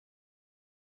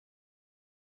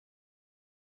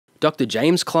Dr.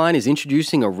 James Klein is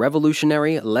introducing a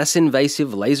revolutionary, less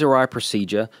invasive laser eye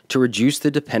procedure to reduce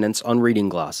the dependence on reading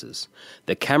glasses,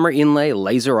 the KAMRA Inlay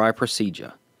laser eye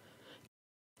procedure.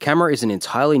 KAMRA is an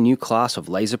entirely new class of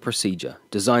laser procedure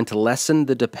designed to lessen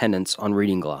the dependence on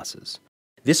reading glasses.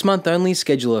 This month only,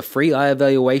 schedule a free eye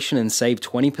evaluation and save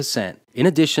 20%. In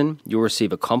addition, you'll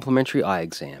receive a complimentary eye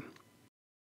exam.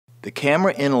 The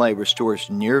KAMRA Inlay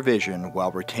restores near vision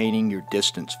while retaining your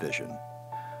distance vision.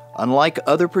 Unlike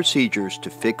other procedures to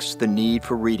fix the need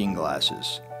for reading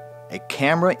glasses, a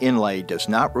KAMRA Inlay does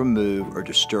not remove or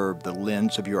disturb the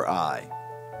lens of your eye.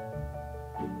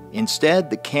 Instead,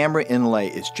 the KAMRA Inlay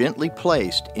is gently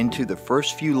placed into the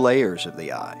first few layers of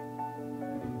the eye.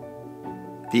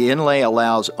 The inlay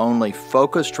allows only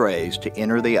focused rays to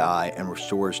enter the eye and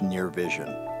restores near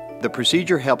vision. The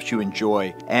procedure helps you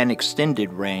enjoy an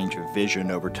extended range of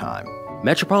vision over time.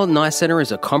 Metropolitan Eye Center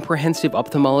is a comprehensive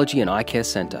ophthalmology and eye care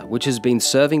center which has been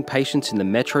serving patients in the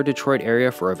Metro Detroit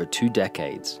area for over 2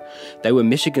 decades. They were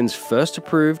Michigan's first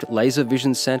approved laser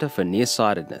vision center for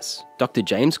nearsightedness. Dr.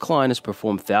 James Klein has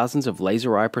performed thousands of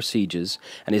laser eye procedures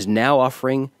and is now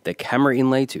offering the KAMRA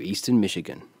Inlay to Eastern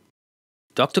Michigan.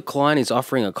 Dr. Klein is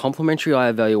offering a complimentary eye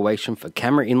evaluation for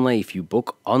KAMRA Inlay if you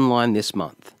book online this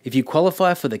month. If you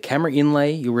qualify for the KAMRA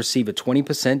Inlay, you'll receive a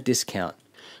 20% discount.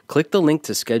 Click the link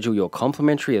to schedule your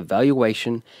complimentary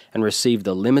evaluation and receive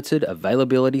the limited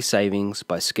availability savings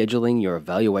by scheduling your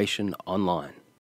evaluation online.